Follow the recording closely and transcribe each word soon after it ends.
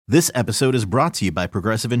This episode is brought to you by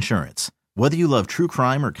Progressive Insurance. Whether you love true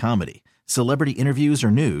crime or comedy, celebrity interviews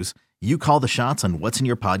or news, you call the shots on what's in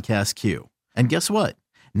your podcast queue. And guess what?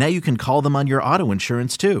 Now you can call them on your auto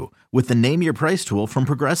insurance too with the Name Your Price tool from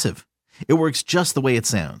Progressive. It works just the way it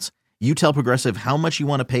sounds. You tell Progressive how much you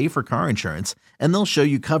want to pay for car insurance, and they'll show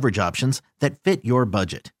you coverage options that fit your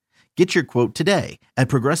budget. Get your quote today at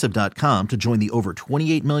Progressive.com to join the over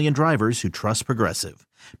 28 million drivers who trust Progressive.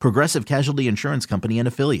 Progressive Casualty Insurance Company and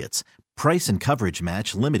Affiliates. Price and coverage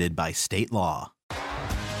match limited by state law.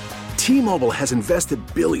 T-Mobile has invested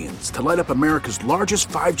billions to light up America's largest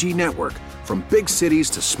 5G network, from big cities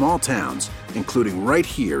to small towns, including right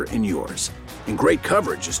here in yours. And great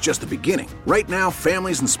coverage is just the beginning. Right now,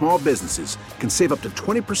 families and small businesses can save up to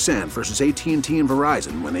 20% versus AT&T and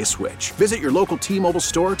Verizon when they switch. Visit your local T-Mobile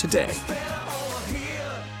store today.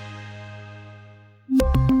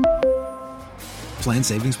 Plan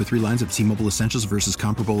savings with 3 lines of T-Mobile Essentials versus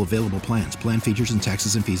comparable available plans. Plan features and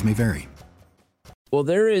taxes and fees may vary. Well,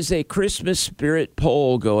 there is a Christmas spirit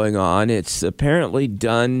poll going on. It's apparently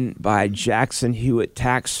done by Jackson Hewitt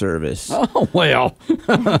Tax Service. Oh, well.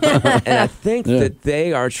 And I think that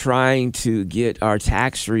they are trying to get our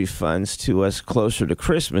tax refunds to us closer to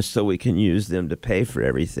Christmas so we can use them to pay for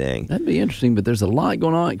everything. That'd be interesting, but there's a lot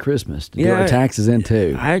going on at Christmas to do our taxes in,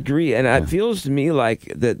 too. I agree. And it feels to me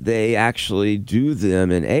like that they actually do them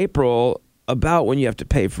in April, about when you have to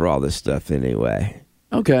pay for all this stuff anyway.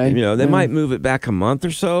 Okay. You know, they might move it back a month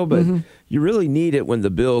or so, but you really need it when the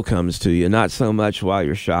bill comes to you, not so much while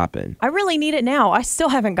you're shopping. I really need it now. I still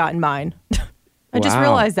haven't gotten mine. I just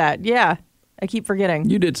realized that. Yeah. I keep forgetting.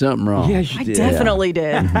 You did something wrong. Yes, you did. I definitely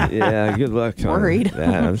did. Yeah, good luck, Tom. Worried.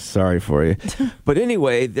 I'm sorry for you. But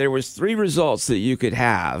anyway, there was 3 results that you could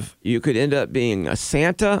have. You could end up being a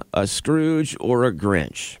Santa, a Scrooge, or a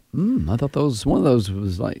Grinch. I thought one of those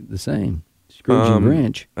was like the same. Scrooge and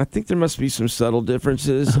Grinch. I think there must be some subtle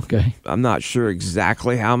differences. Okay. I'm not sure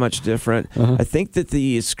exactly how much different. I think that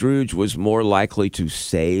the Scrooge was more likely to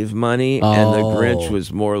save money, and the Grinch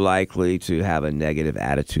was more likely to have a negative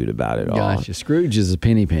attitude about it all. Gotcha. Scrooge is a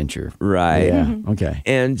penny pincher. Right. Yeah. Okay.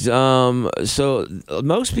 And so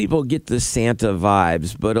most people get the Santa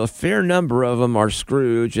vibes, but a fair number of them are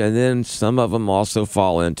Scrooge, and then some of them also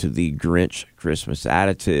fall into the Grinch Christmas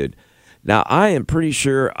attitude. Now, I am pretty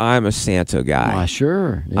sure I'm a Santa guy. Why,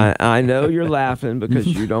 sure. Yeah. I know you're laughing because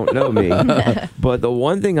you don't know me. But the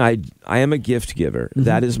one thing, I am a gift giver.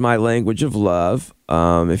 That is my language of love.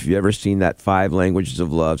 If you've ever seen that 5 languages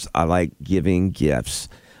of love, I like giving gifts.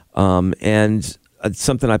 And it's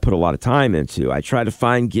something I put a lot of time into. I try to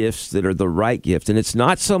find gifts that are the right gift. And it's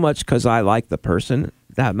not so much because I like the person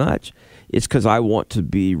that much. It's because I want to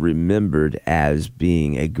be remembered as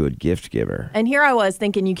being a good gift giver. And here I was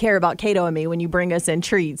thinking you care about Cato and me when you bring us in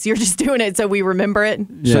treats. You're just doing it so we remember it.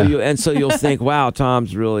 Yeah. So you'll think, wow,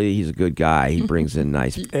 he's a good guy. He brings in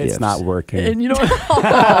nice gifts. It's not working. And you know,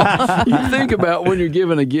 you think about when you're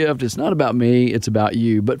giving a gift, it's not about me, it's about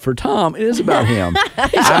you. But for Tom, it is about him.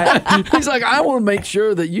 He's like, I want to make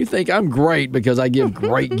sure that you think I'm great because I give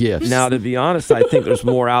great gifts. Now, to be honest, I think there's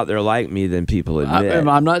more out there like me than people admit.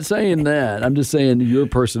 I'm not saying that. I'm just saying your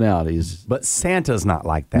personality is. But Santa's not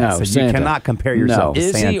like that. No, so Santa. you cannot compare yourself to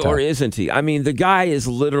Is Santa. he or isn't he? I mean, the guy is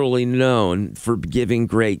literally known for giving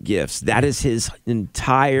great gifts. That is his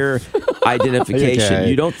entire identification. Okay.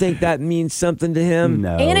 You don't think that means something to him?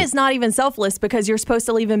 No. And it's not even selfless because you're supposed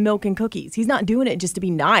to leave him milk and cookies. He's not doing it just to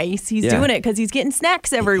be nice. He's doing it because he's getting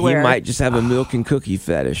snacks everywhere. He might just have a milk and cookie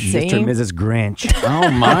fetish. See? Mr. and Mrs. Grinch.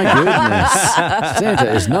 Oh, my goodness.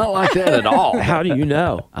 Santa is not like that at all. How do you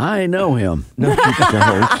know? I know him. No, you don't.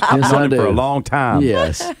 Yes, Known I him do. for a long time.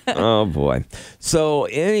 Yes. Oh, boy. So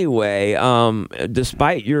anyway,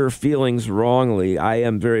 despite your feelings wrongly, I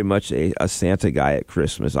am very much a Santa guy at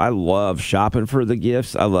Christmas. I love shopping for the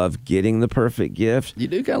gifts. I love getting the perfect gift. You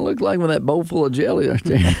do kind of look like with that bowl full of jelly right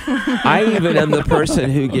there. I even am the person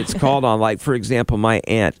who gets called on. Like, for example, my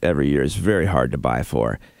aunt every year is very hard to buy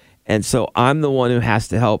for. And so I'm the one who has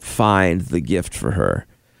to help find the gift for her.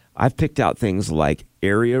 I've picked out things like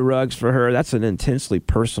area rugs for her. That's an intensely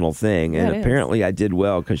personal thing. And apparently I did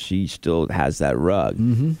well because she still has that rug.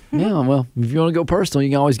 Mm-hmm. Yeah, well, if you want to go personal, you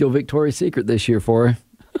can always go Victoria's Secret this year for her.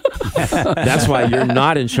 That's why you're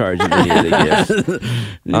not in charge of any of the gifts.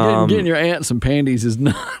 Getting your aunt some panties is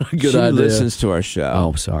not a good idea. She listens to our show.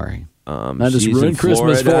 Oh, sorry. I just she's ruined in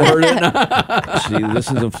Christmas for Florida. her, didn't I? She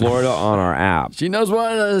listens in Florida on our app. She knows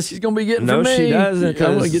what she's going to be getting No, from me. she doesn't, I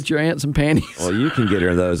want to 'cause- get your aunt some panties. Well, you can get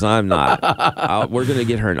her those. I'm not. We're going to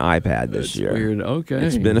get her an iPad this year. Weird. Okay.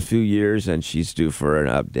 It's been a few years, and she's due for an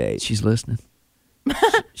update. She's listening.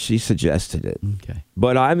 She suggested it. Okay.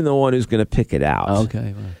 But I'm the one who's going to pick it out.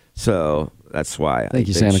 Okay. Well, So that's why Thank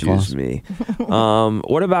you, they Santa choose Claus. me.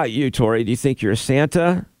 What about you, Tori? Do you think you're a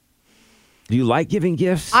Santa? Do you like giving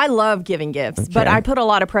gifts? I love giving gifts, but Okay. I put a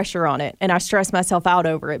lot of pressure on it and I stress myself out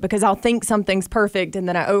over it because I'll think something's perfect and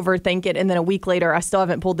then I overthink it. And then a week later, I still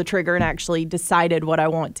haven't pulled the trigger and actually decided what I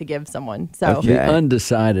want to give someone. So, Okay. the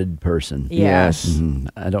undecided person. yeah. Yes.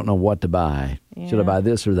 I don't know what to buy. Should I Yeah. buy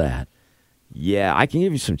this or that? Yeah, I can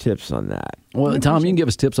give you some tips on that. Well, Tom, you can give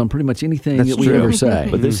us tips on pretty much anything That's that we true. ever say.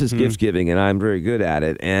 But this is gift giving, and I'm very good at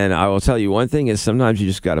it. And I will tell you one thing is sometimes you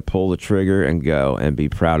just got to pull the trigger and go and be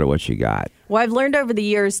proud of what you got. Well, I've learned over the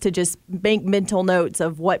years to just make mental notes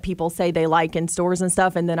of what people say they like in stores and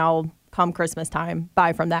stuff. And then I'll, come Christmas time,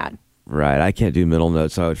 buy from that. Right. I can't do middle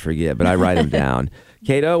notes. I would forget, but I write them down.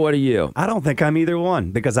 Cato, what are you? I don't think I'm either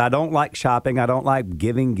one because I don't like shopping. I don't like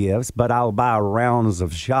giving gifts, but I'll buy rounds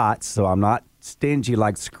of shots, so I'm not stingy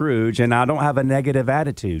like Scrooge, and I don't have a negative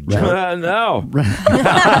attitude. No.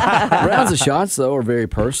 Rounds of shots, though, are very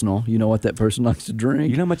personal. You know what that person likes to drink.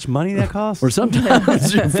 You know how much money that costs? Or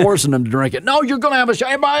sometimes you're forcing them to drink it. No, you're going to have a shot.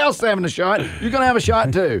 Everybody else is having a shot. You're going to have a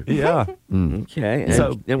shot, too. Yeah. Okay. And,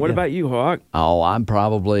 So, and what yeah. about you, Hawk? Oh, I'm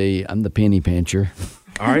the penny pincher.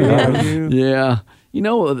 Are you? Yeah. You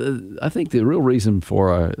know, I think the real reason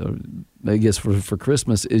for, I guess, for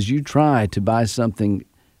Christmas is you try to buy something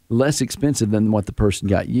less expensive than what the person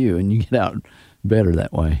got you, and you get out better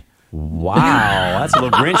that way. Wow. That's a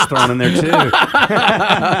little Grinch thrown in there, too.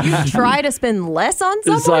 You try to spend less on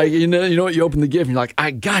someone? It's like, you know what, you open the gift and you're like,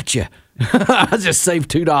 I got you. I just saved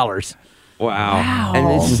 $2. Wow.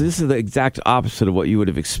 And this is the exact opposite of what you would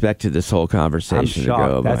have expected this whole I'm conversation to go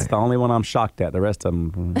shocked. by. That's the only one I'm shocked at. The rest of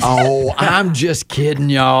them. Oh, I'm just kidding,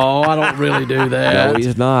 y'all. I don't really do that. No,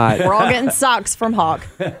 he's not. We're all getting socks from Hawk.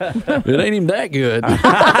 It ain't even that good.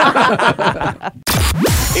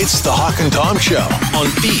 It's the Hawk and Tom Show on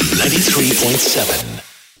B93.7.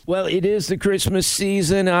 Well, it is the Christmas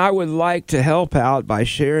season. I would like to help out by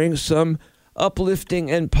sharing some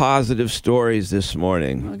uplifting and positive stories this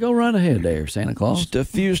morning. Go right ahead there, Santa Claus. Just a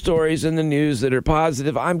few stories in the news that are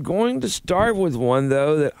positive. I'm going to start with one,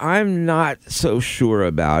 though, that I'm not so sure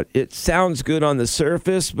about. It sounds good on the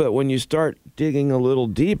surface, but when you start digging a little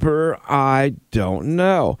deeper, I don't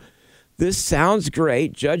know. This sounds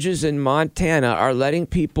great. Judges in Montana are letting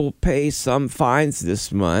people pay some fines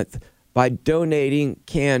this month by donating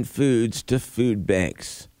canned foods to food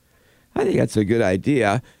banks. I think that's a good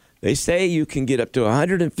idea. They say you can get up to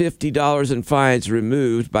 $150 in fines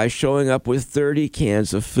removed by showing up with 30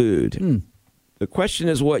 cans of food. The question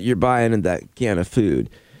is what you're buying in that can of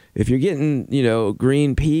food. If you're getting,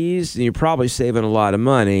 green peas, then you're probably saving a lot of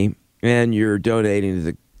money, and you're donating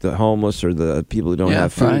to the homeless or the people who don't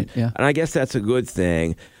have food. Right, yeah. And I guess that's a good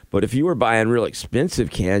thing. But if you were buying real expensive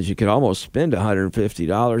cans, you could almost spend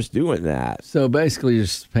 $150 doing that. So basically, you're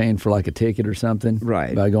just paying for like a ticket or something,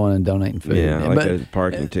 Right. By going and donating food. Yeah, like But a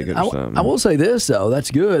parking ticket or something. I will say this though,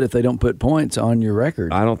 that's good if they don't put points on your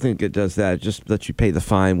record. I don't think it does that. It just lets you pay the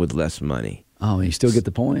fine with less money. Oh, you still get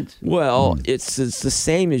the points. Well, it's the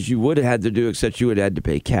same as you would have had to do, except you would have had to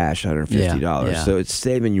pay cash, $150. Yeah. So it's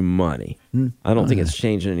saving you money. I don't think it's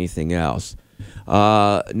changing anything else.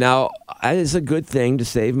 Now, it is a good thing to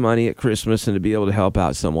save money at Christmas and to be able to help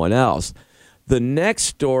out someone else. The next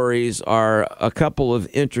stories are a couple of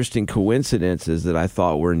interesting coincidences that I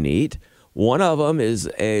thought were neat. One of them is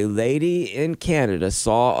a lady in Canada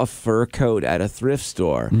saw a fur coat at a thrift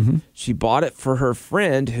store. She bought it for her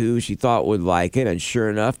friend who she thought would like it, and sure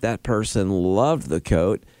enough, that person loved the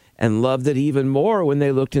coat and loved it even more when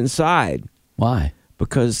they looked inside. Why?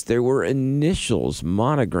 Because there were initials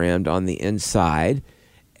monogrammed on the inside,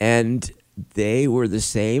 and they were the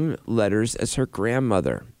same letters as her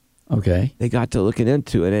grandmother. Okay. They got to looking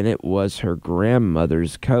into it, and it was her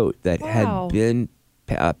grandmother's coat that Wow. had been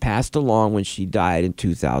passed along when she died in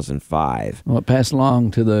 2005. Well, it passed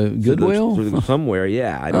along to the Goodwill? Somewhere,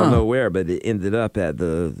 yeah. I don't know where, but it ended up at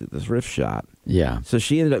the thrift shop. Yeah. So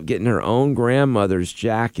she ended up getting her own grandmother's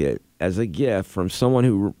jacket as a gift from someone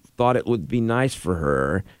who thought it would be nice for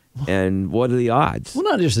her. And what are the odds? Well,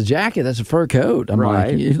 not just a jacket. That's a fur coat. I'm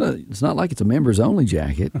Right. like, it's not like it's a members-only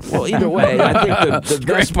jacket. Well, either way, I think the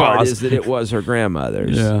best part Grandpa's. is that it was her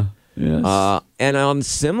grandmother's. Yes. And on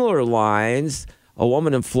similar lines, a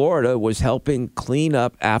woman in Florida was helping clean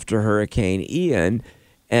up after Hurricane Ian,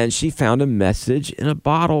 and she found a message in a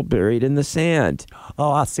bottle buried in the sand.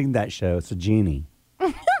 Oh, I've seen that show. It's a genie.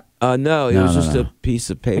 No, it was just a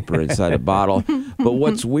piece of paper inside a bottle. But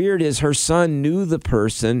what's weird is her son knew the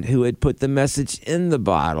person who had put the message in the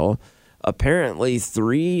bottle, Apparently,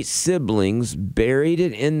 3 siblings buried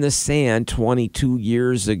it in the sand 22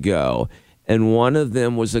 years ago. And one of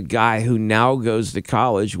them was a guy who now goes to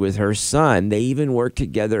college with her son. They even worked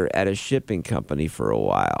together at a shipping company for a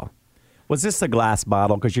while. Was this a glass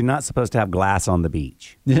bottle? Because you're not supposed to have glass on the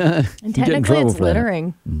beach. Yeah. And technically, it's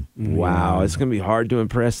littering. Wow, it's going to be hard to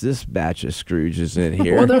impress this batch of Scrooges in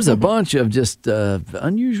here. Well, there's a bunch of just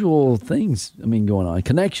unusual things, going on,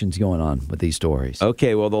 connections going on with these stories.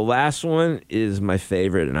 Okay, well, the last one is my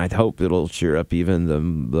favorite, and I hope it'll cheer up even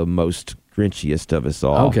the most grinchiest of us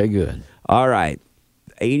all. Okay, good. All right.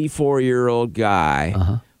 84-year-old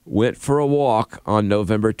guy went for a walk on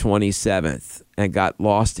November 27th and got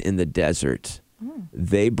lost in the desert.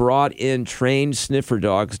 They brought in trained sniffer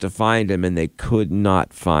dogs to find him, and they could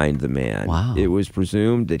not find the man. Wow. It was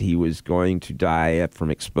presumed that he was going to die from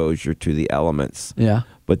exposure to the elements. Yeah.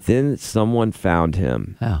 But then someone found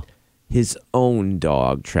him. How? His own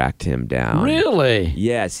dog tracked him down. Really?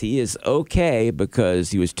 Yes, he is okay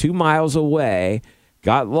because he was 2 miles away,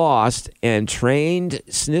 got lost, and trained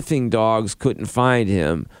sniffing dogs couldn't find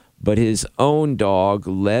him, but his own dog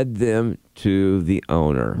led them to the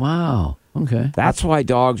owner. Wow. Okay. That's why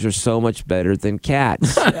dogs are so much better than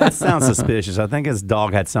cats. That sounds suspicious. I think his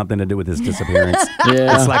dog had something to do with his disappearance.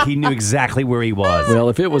 Yeah. It's like he knew exactly where he was. Well,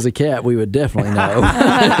 if it was a cat, we would definitely know.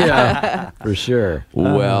 Yeah, for sure.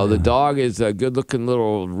 Well, the dog is a good-looking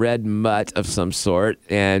little red mutt of some sort,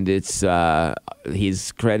 and it's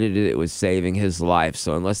he's credited it with saving his life.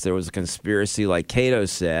 So unless there was a conspiracy like Cato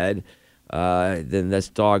said, then this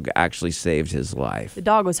dog actually saved his life. The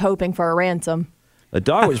dog was hoping for a ransom. The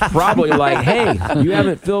dog was probably like, hey, you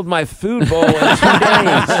haven't filled my food bowl in 2 days.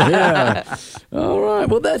 Yeah. All right.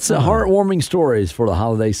 Well, that's heartwarming stories for the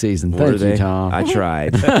holiday season. Thank you, Tom. I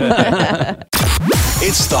tried.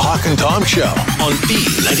 It's the Hawk and Tom Show on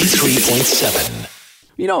B93.7.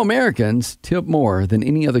 Americans tip more than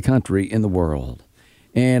any other country in the world,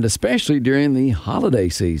 and especially during the holiday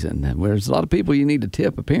season, where there's a lot of people you need to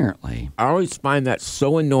tip, apparently. I always find that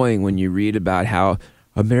so annoying when you read about how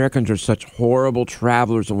Americans are such horrible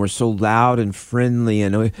travelers and we're so loud and friendly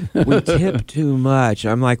and we tip too much.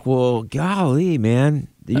 I'm like, well, golly, man,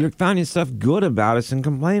 you're finding stuff good about us and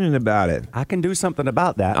complaining about it. I can do something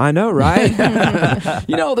about that. I know, right?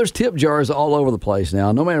 There's tip jars all over the place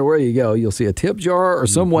now. No matter where you go, you'll see a tip jar or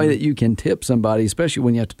some way that you can tip somebody, especially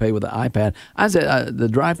when you have to pay with an iPad. I was at the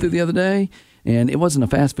drive-thru the other day, and it wasn't a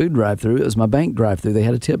fast food drive-thru. It was my bank drive-thru. They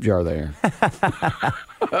had a tip jar there.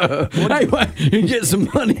 You get some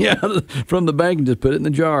money from the bank and just put it in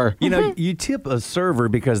the jar. You tip a server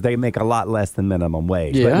because they make a lot less than minimum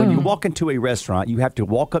wage. Yeah. But when you walk into a restaurant, you have to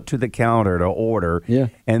walk up to the counter to order. Yeah.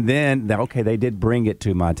 And then, they did bring it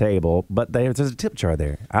to my table, but there's a tip jar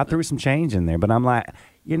there. I threw some change in there, but I'm like,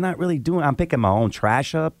 you're not really I'm picking my own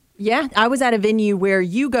trash up. Yeah, I was at a venue where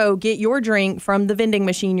you go get your drink from the vending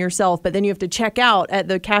machine yourself, but then you have to check out at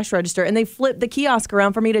the cash register, and they flip the kiosk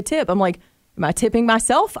around for me to tip. I'm like, am I tipping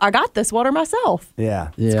myself? I got this water myself.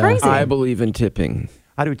 Yeah. It's crazy. I believe in tipping.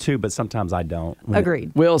 I do too, but sometimes I don't.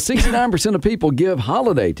 Agreed. Well, 69% of people give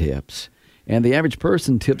holiday tips, and the average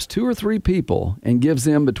person tips 2 or 3 people and gives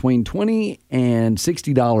them between $20 and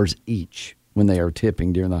 $60 each when they are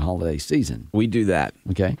tipping during the holiday season. We do that.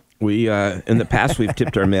 Okay. We in the past, we've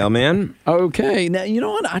tipped our mailman. Okay. Now, you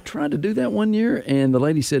know what? I tried to do that one year, and the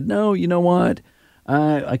lady said, no, you know what?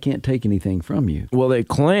 I can't take anything from you. Well, they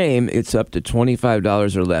claim it's up to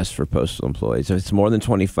 $25 or less for postal employees. If it's more than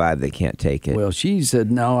 $25, they can't take it. Well, she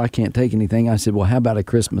said, no, I can't take anything. I said, well, how about a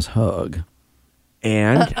Christmas hug?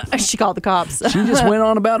 And She called the cops. She just went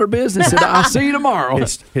on about her business. Said, I'll see you tomorrow.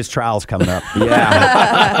 His trial's coming up.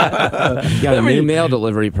 yeah, you got a new mail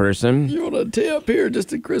delivery person. You want a tip here?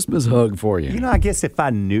 Just a Christmas hug for you. I guess if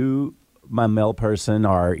I knew my mail person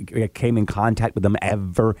or came in contact with them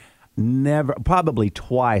probably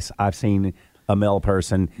twice I've seen a mail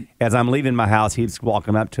person. As I'm leaving my house, he's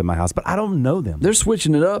walking up to my house, but I don't know them. They're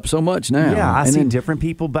switching it up so much now. Yeah, I And see then- different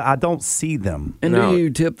people, but I don't see them. And No. do you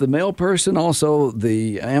tip the mail person, also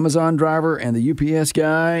the Amazon driver and the UPS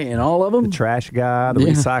guy and all of them? The trash guy, the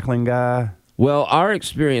Yeah. recycling guy. Well, our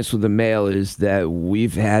experience with the mail is that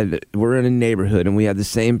we're in a neighborhood and we had the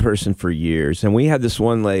same person for years. And we had this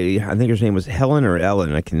one lady, I think her name was Helen or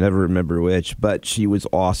Ellen, I can never remember which, but she was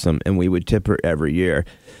awesome and we would tip her every year.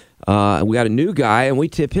 We got a new guy and we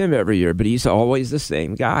tip him every year, but he's always the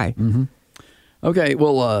same guy. Mm-hmm. Okay,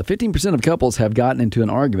 well, 15% of couples have gotten into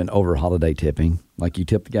an argument over holiday tipping, like you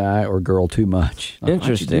tip the guy or girl too much. Why'd you do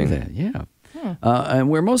Interesting. that? Yeah.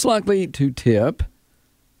 And we're most likely to tip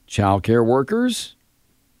child care workers,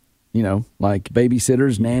 like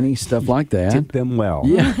babysitters, nannies, stuff like that. Tip them well.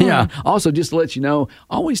 Yeah. Also, just to let you know,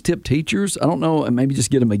 always tip teachers. I don't know, maybe just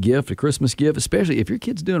get them a Christmas gift, especially if your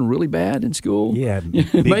kid's doing really bad in school. Yeah,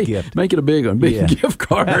 big gift. Make it a big one, gift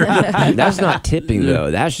card. That's not tipping,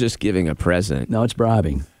 though. That's just giving a present. No, it's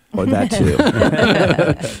bribing. Or that, too.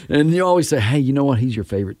 And you always say, hey, you know what? He's your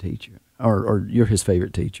favorite teacher. Or you're his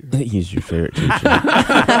favorite teacher. He's your favorite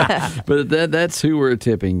teacher. But that's who we're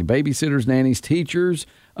tipping. Babysitters, nannies, teachers,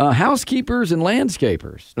 housekeepers, and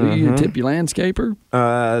landscapers. Do you tip your landscaper?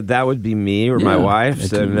 That would be me or my wife, That's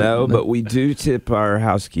so you. no, but we do tip our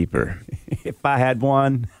housekeeper. If I had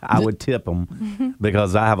one, I would tip them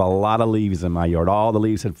because I have a lot of leaves in my yard. All the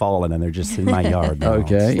leaves had fallen and they're just in my yard now.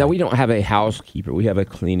 Okay. Now, we don't have a housekeeper. We have a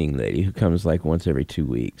cleaning lady who comes like once every 2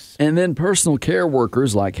 weeks. And then personal care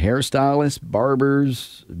workers like hairstylists,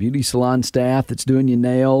 barbers, beauty salon staff that's doing your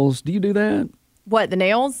nails. Do you do that? What, the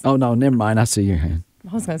nails? Oh, no, never mind. I see your hand.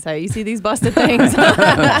 I was going to say, you see these busted things?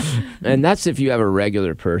 And that's if you have a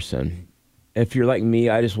regular person. If you're like me,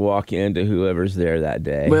 I just walk into whoever's there that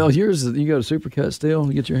day. Well, you go to Supercut still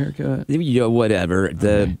to get your hair cut? Whatever.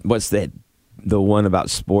 What's the one about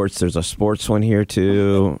sports? There's a sports one here,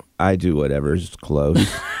 too. I do whatever's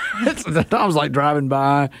close. I was like driving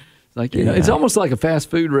by. It's like, it's almost like a fast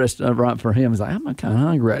food restaurant for him. He's like, I'm kind of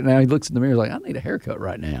hungry right now. He looks in the mirror, he's like, I need a haircut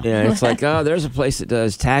right now. Yeah, it's like, there's a place that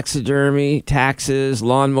does taxidermy, taxes,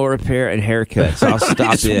 lawnmower repair, and haircuts. I'll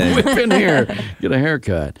stop in. Whip in here, get a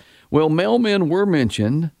haircut. Well, mailmen were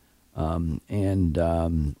mentioned,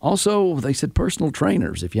 and also they said personal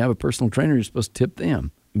trainers. If you have a personal trainer, you're supposed to tip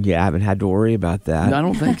them. Yeah, I haven't had to worry about that. I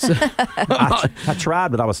don't think so. I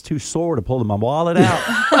tried, but I was too sore to pull my wallet out.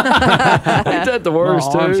 Ain't that the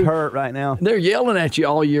worst, My arms too? hurt right now. They're yelling at you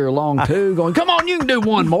all year long, too, going, come on, you can do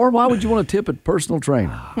one more. Why would you want to tip a personal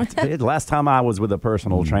trainer? The last time I was with a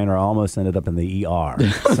personal trainer, I almost ended up in the ER.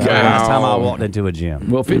 So last time I walked into a gym.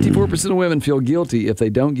 Well, 54% of women feel guilty if they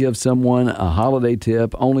don't give someone a holiday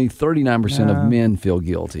tip. Only 39% of men feel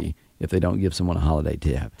guilty if they don't give someone a holiday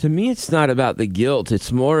tip. To me, it's not about the guilt.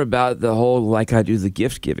 It's more about the whole, like I do the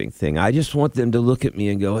gift giving thing. I just want them to look at me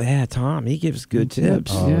and go, yeah, Tom, he gives good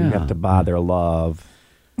tips. Oh, you have to buy their love.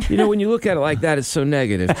 When you look at it like that, it's so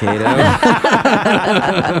negative, Cato.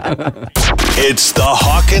 It's the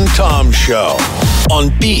Hawk and Tom Show on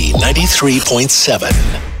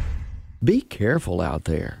B93.7. Be careful out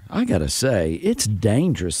there. I got to say, it's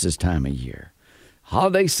dangerous this time of year.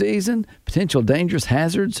 Holiday season, potential dangerous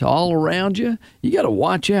hazards all around you. You got to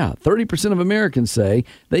watch out. 30% of Americans say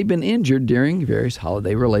they've been injured during various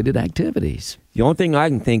holiday-related activities. The only thing I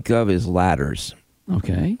can think of is ladders.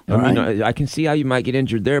 Okay. I can see how you might get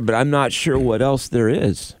injured there, but I'm not sure what else there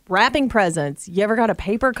is. Wrapping presents. You ever got a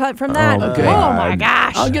paper cut from that? Okay. Oh, my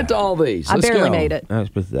gosh. I'll get to all these. I Let's barely go. made it. That was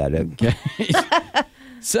pathetic. Okay.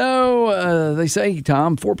 So they say,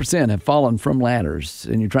 Tom, 4% have fallen from ladders,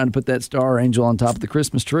 and you're trying to put that star angel on top of the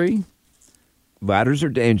Christmas tree? Ladders are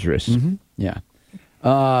dangerous. Yeah.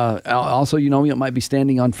 Also, you might be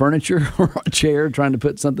standing on furniture or a chair trying to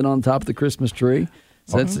put something on top of the Christmas tree.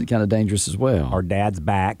 So that's kind of dangerous as well. Our dad's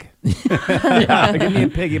back. Give me a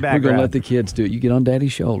piggyback. We're going to ride. let the kids do it. You get on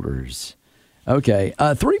daddy's shoulders. Okay.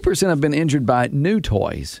 3% have been injured by new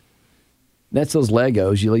toys. That's those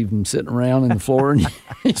Legos. You leave them sitting around in the floor and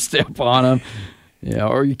you step on them. Yeah,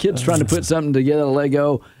 or your kid's trying to put something together, a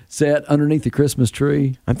Lego set underneath the Christmas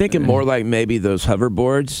tree. I'm thinking more like maybe those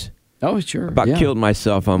hoverboards. Oh, sure. About killed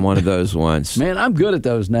myself on one of those once. Man, I'm good at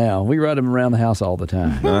those now. We ride them around the house all the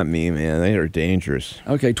time. Not me, man. They are dangerous.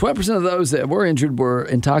 Okay, 12% of those that were injured were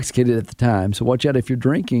intoxicated at the time. So watch out if you're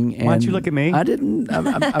drinking. And Why'd you look at me? I didn't.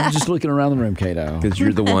 I'm just looking around the room, Cato. Because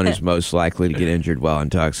you're the one who's most likely to get injured while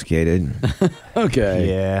intoxicated. Okay.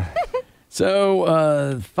 Yeah.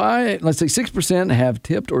 So, 6% have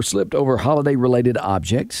tipped or slipped over holiday-related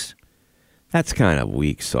objects. That's kind of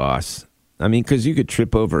weak sauce. I mean, because you could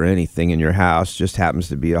trip over anything in your house, just happens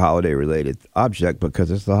to be a holiday-related object because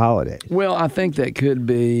it's the holidays. Well, I think that could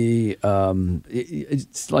be,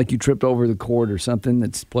 it's like you tripped over the cord or something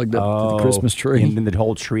that's plugged up to the Christmas tree. And then the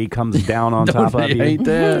whole tree comes down on top of you. Hate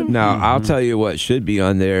that. Now, I'll tell you what should be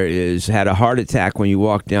on there is had a heart attack when you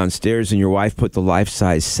walked downstairs and your wife put the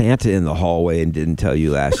life-size Santa in the hallway and didn't tell you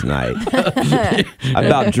last night. I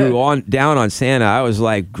about drew down on Santa. I was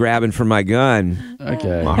like grabbing for my gun.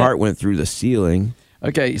 Okay. My heart went through the ceiling.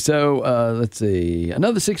 Okay, so let's see.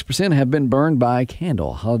 Another 6% have been burned by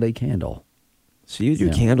holiday candle. So you do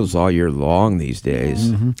candles all year long these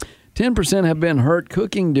days. 10% have been hurt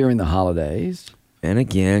cooking during the holidays. And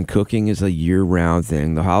again, cooking is a year-round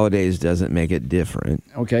thing. The holidays doesn't make it different.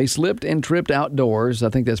 Okay, slipped and tripped outdoors. I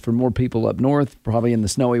think that's for more people up north, probably in the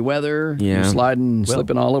snowy weather. Yeah. You're sliding,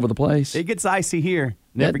 slipping all over the place. It gets icy here.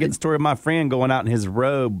 Never That- get the story of my friend going out in his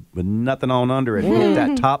robe with nothing on under it. Hit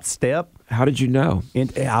that top step. How did you know?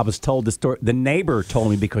 And I was told the story. The neighbor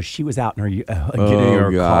told me because she was out in her getting Oh, in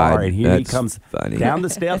her God. car, and here he That's comes funny. down the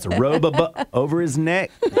steps, robe over his neck,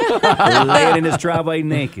 laying in his driveway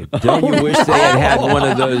naked. Don't you wish they had one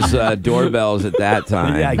of those doorbells at that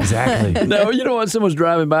time? Yeah, exactly. No, you know what? Someone's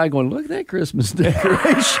driving by going, look at that Christmas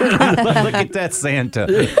decoration. Look at that Santa.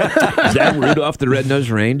 Is that Rudolph the Red-Nosed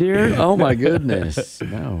Reindeer? Oh, my goodness.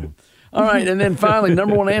 No. All right, and then finally,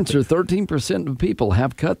 number one answer, 13% of people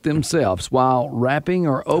have cut themselves while wrapping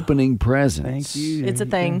or opening presents. Thank you. It's a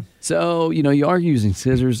thing. So, you are using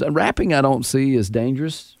scissors. Wrapping I don't see as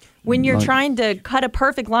dangerous. When you're trying to cut a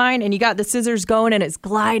perfect line and you got the scissors going and it's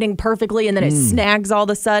gliding perfectly and then it snags all of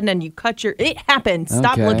a sudden and you cut it happens.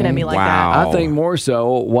 Stop Okay. looking at me like Wow. that. I think more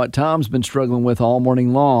so what Tom's been struggling with all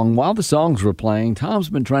morning long while the songs were playing. Tom's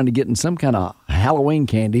been trying to get in some kind of Halloween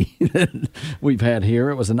candy that we've had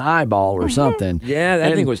here. It was an eyeball or something. Yeah, that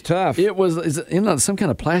And thing was tough. It was in some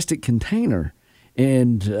kind of plastic container.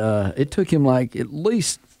 And it took him like at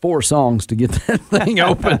least 4 songs to get that thing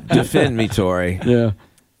open. Defend me, Tori. Yeah.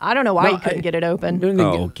 I don't know why No, you couldn't get it open.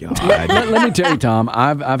 Oh, God. Let me tell you, Tom.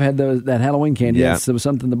 I've had that Halloween candy. Yeah. That's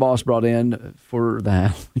something the boss brought in for the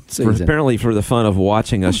Halloween season. Apparently for the fun of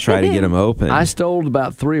watching us try to get them open. I stole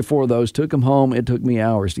about 3 or 4 of those. Took them home. It took me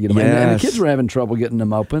hours to get them. And the Yes. kids were having trouble getting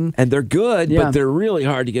them open. And they're good, Yeah. but they're really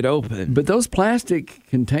hard to get open. But those plastic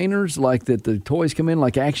containers, like that the toys come in,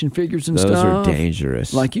 like action figures and Those stuff. are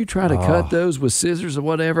dangerous. Like you try to cut those with scissors or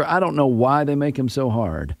whatever. I don't know why they make them so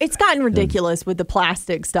hard. It's gotten ridiculous with the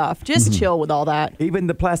plastic stuff. Just chill with all that. Even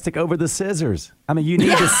the plastic over the scissors. I mean, you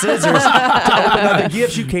need the scissors to open other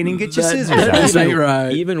gifts. You can't even get your scissors out. ain't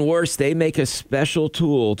right. Even worse, they make a special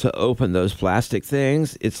tool to open those plastic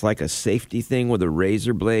things. It's like a safety thing with a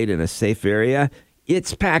razor blade in a safe area.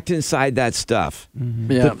 It's packed inside that stuff.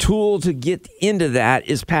 Yeah. The tool to get into that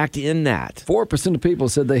is packed in that. 4% of people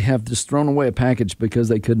said they have just thrown away a package because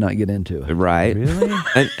they could not get into it. Right. Really?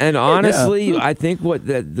 And honestly, I think what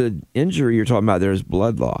the injury you're talking about there is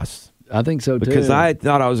blood loss. I think so too. Because I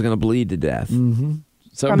thought I was going to bleed to death.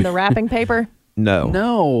 So, From the wrapping paper?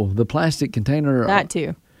 no, the plastic container. That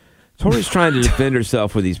too. Tori's trying to defend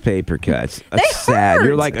herself with these paper cuts. That's sad. hurt.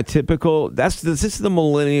 You're like a typical. This is the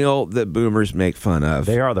millennial that boomers make fun of.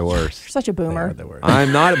 They are the worst. You're such a boomer. They are the worst.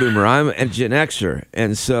 I'm not a boomer. I'm a Gen Xer,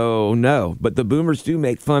 and so no. But the boomers do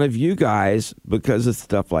make fun of you guys because of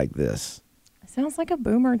stuff like this. Sounds like a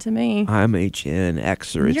boomer to me. I'm a Gen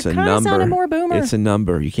Xer. It's You're a kinda number. sounding more boomer. It's a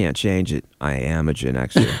number. You can't change it. I am a Gen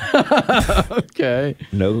Xer. Okay.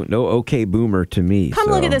 No, okay, boomer to me. Come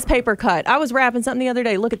so. look at this paper cut. I was wrapping something the other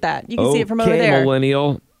day. Look at that. You can see it from over Okay, there.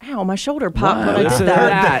 millennial. Ow, my shoulder popped Wow. when I Listen did to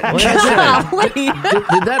that. that. Listen. Golly.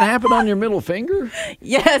 Did that happen on your middle finger?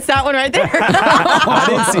 Yes, that one right there. I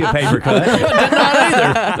didn't see a paper cut. Not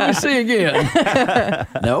either. Let me see again.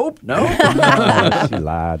 Nope. She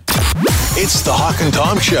lied. It's the Hawk and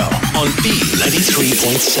Tom Show on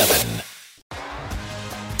B93.7.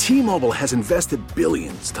 T-Mobile has invested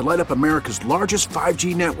billions to light up America's largest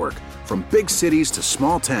 5G network, from big cities to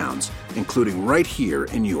small towns, including right here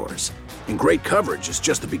in yours. And great coverage is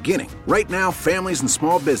just the beginning. Right now, families and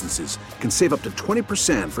small businesses can save up to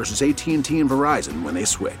 20% versus AT&T and Verizon when they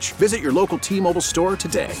switch. Visit your local T-Mobile store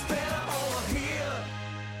today.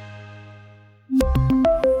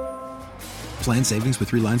 Plan savings with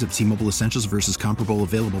 3 lines of T-Mobile Essentials versus comparable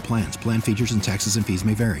available plans. Plan features and taxes and fees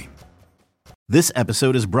may vary. This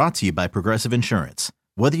episode is brought to you by Progressive Insurance.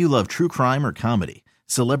 Whether you love true crime or comedy,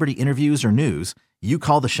 celebrity interviews or news, you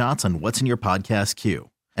call the shots on what's in your podcast queue.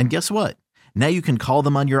 And guess what? Now you can call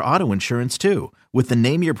them on your auto insurance too with the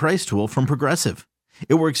Name Your Price tool from Progressive.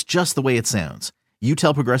 It works just the way it sounds. You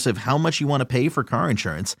tell Progressive how much you want to pay for car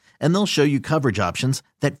insurance, and they'll show you coverage options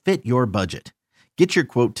that fit your budget. Get your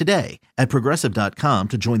quote today at Progressive.com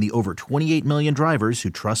to join the over 28 million drivers who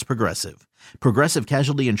trust Progressive. Progressive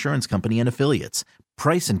Casualty Insurance Company and Affiliates.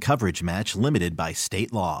 Price and coverage match limited by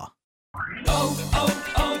state law.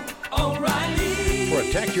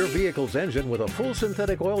 Protect your vehicle's engine with a full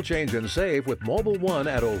synthetic oil change and save with Mobil 1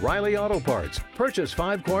 at O'Reilly Auto Parts. Purchase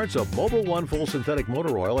 5 quarts of Mobil 1 full synthetic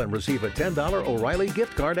motor oil and receive a $10 O'Reilly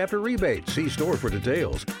gift card after rebate. See store for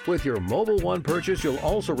details. With your Mobil 1 purchase, you'll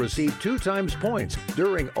also receive 2 times points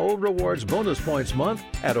during O Rewards Bonus Points Month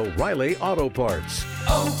at O'Reilly Auto Parts.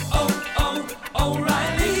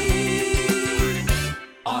 O'Reilly.